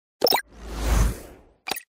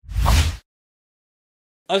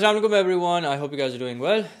Assalamu alaikum everyone, I hope you guys are doing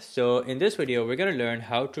well. So in this video, we're going to learn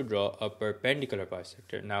how to draw a perpendicular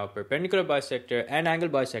bisector. Now, perpendicular bisector and angle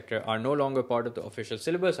bisector are no longer part of the official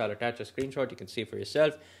syllabus. I'll attach a screenshot, you can see for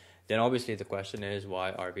yourself. Then obviously the question is,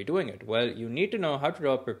 why are we doing it? Well, you need to know how to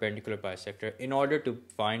draw a perpendicular bisector in order to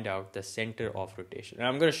find out the center of rotation. And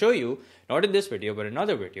I'm going to show you, not in this video, but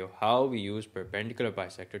another video, how we use perpendicular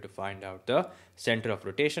bisector to find out the center of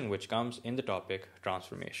rotation, which comes in the topic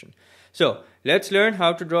transformation. So let's learn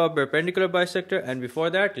how to draw a perpendicular bisector. And before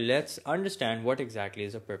that, let's understand what exactly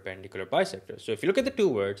is a perpendicular bisector. So if you look at the two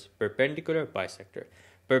words, perpendicular bisector.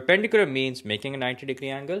 Perpendicular means making a 90-degree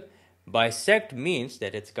angle. Bisect means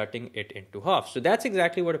that it's cutting it into half. So that's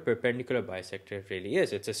exactly what a perpendicular bisector really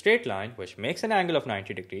is. It's a straight line which makes an angle of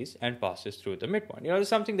 90 degrees and passes through the midpoint. You know, it's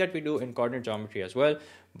something that we do in coordinate geometry as well.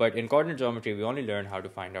 But in coordinate geometry, we only learn how to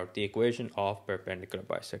find out the equation of perpendicular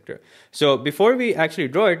bisector. So before we actually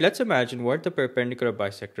draw it, let's imagine what the perpendicular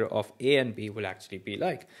bisector of A and B will actually be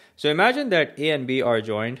like. So imagine that A and B are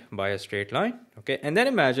joined by a straight line. Okay, and then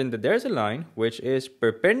imagine that there's a line which is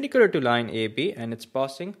perpendicular to line AB and it's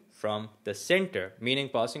passing from the center, meaning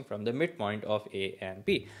passing from the midpoint of A and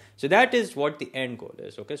B. So that is what the end goal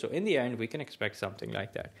is. Okay, so in the end, we can expect something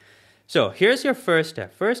like that. So here's your first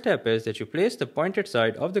step. First step is that you place the pointed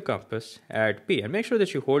side of the compass at P and make sure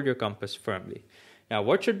that you hold your compass firmly. Now,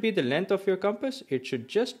 what should be the length of your compass? It should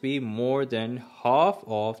just be more than half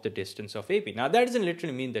of the distance of AB. Now, that doesn't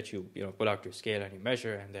literally mean that you pull out your scale and you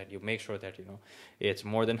measure and then you make sure that it's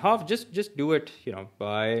more than half. Just do it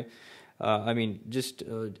by just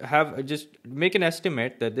make an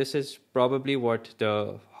estimate that this is probably what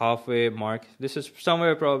the halfway mark. This is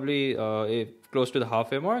somewhere probably close to the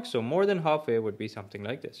halfway mark. So more than halfway would be something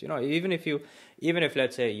like this. Even if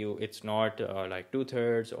let's say it's not like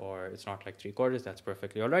 2/3 or it's not like 3/4, that's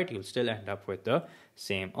perfectly all right. You'll still end up with the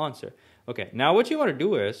same answer. Okay, now what you want to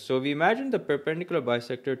do is, so we imagine the perpendicular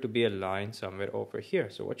bisector to be a line somewhere over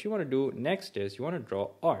here. So what you want to do next is you want to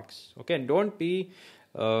draw arcs. Okay, and don't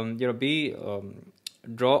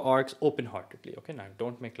draw arcs open-heartedly. Okay, now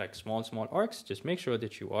don't make like small arcs. Just make sure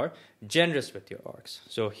that you are generous with your arcs.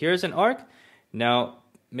 So here's an arc. Now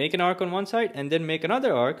make an arc on one side and then make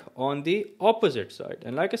another arc on the opposite side.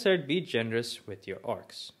 And like I said, be generous with your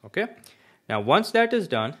arcs. Okay, now once that is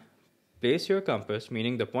done, place your compass,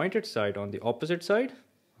 meaning the pointed side, on the opposite side.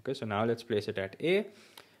 Okay, so now let's place it at A.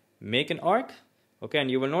 Make an arc. Okay,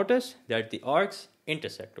 and you will notice that the arcs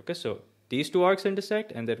intersect. Okay, so these two arcs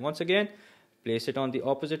intersect, and then once again, place it on the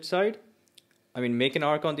opposite side. Make an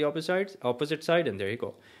arc on the opposite side, and there you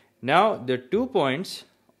go. Now, the 2 points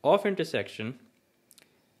of intersection,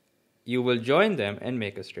 you will join them and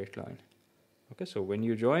make a straight line. Okay, so when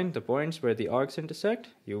you join the points where the arcs intersect,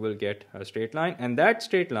 you will get a straight line, and that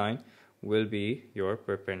straight line will be your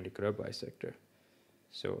perpendicular bisector.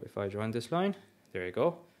 So if I join this line, there you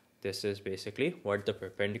go. This is basically what the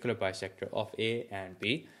perpendicular bisector of A and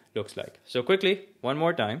B looks like. So quickly, one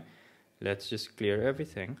more time, let's just clear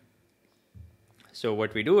everything. So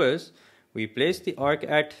what we do is we place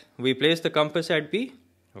the compass at B,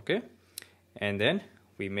 okay, and then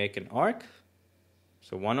we make an arc.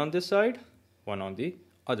 So one on this side, one on the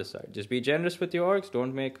other side. Just be generous with your arcs.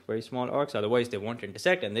 Don't make very small arcs, otherwise they won't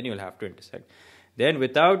intersect, and then you'll have to intersect. Then,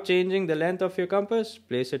 without changing the length of your compass,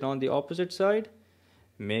 place it on the opposite side.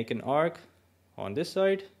 Make an arc on this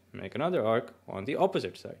side, make another arc on the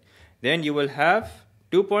opposite side. Then you will have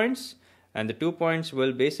 2 points, and the 2 points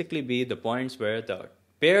will basically be the points where the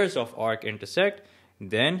pairs of arc intersect.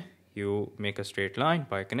 Then you make a straight line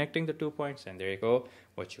by connecting the 2 points, and there you go.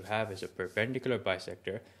 What you have is a perpendicular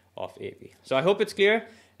bisector of AB. So I hope it's clear,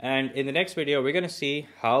 and in the next video, we're going to see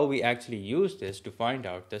how we actually use this to find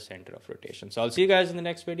out the center of rotation. So I'll see you guys in the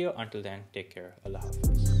next video. Until then, take care. Allah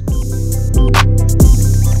Hafiz.